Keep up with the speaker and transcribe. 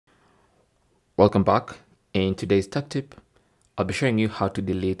Welcome back. In today's tech tip, I'll be showing you how to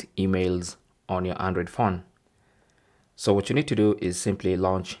delete emails on your Android phone. So what you need to do is simply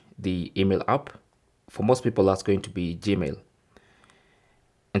launch the email app. For most people, that's going to be Gmail.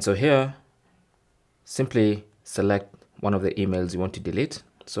 And so here, simply select one of the emails you want to delete.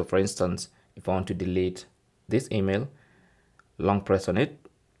 So for instance, if I want to delete this email, long press on it,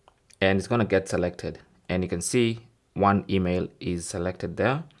 and it's going to get selected. And you can see one email is selected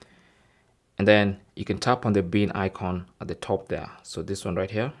there. And then you can tap on the bin icon at the top there. So this one right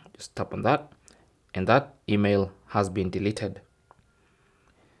here, just tap on that, and that email has been deleted.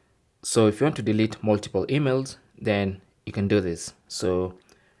 So if you want to delete multiple emails, then you can do this. So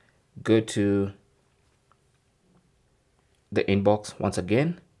go to the inbox once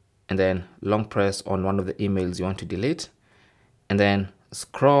again, and then long press on one of the emails you want to delete, and then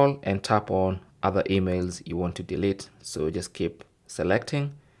scroll and tap on other emails you want to delete. So just keep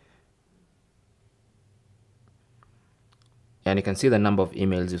selecting. And you can see the number of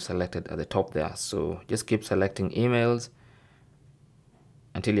emails you've selected at the top there. So just keep selecting emails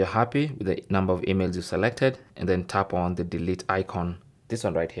until you're happy with the number of emails you've selected, and then tap on the delete icon, this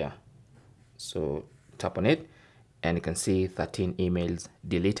one right here. So tap on it and you can see 13 emails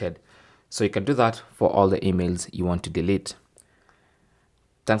deleted. So you can do that for all the emails you want to delete.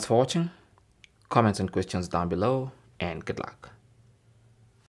 Thanks for watching. Comments and questions down below, and good luck.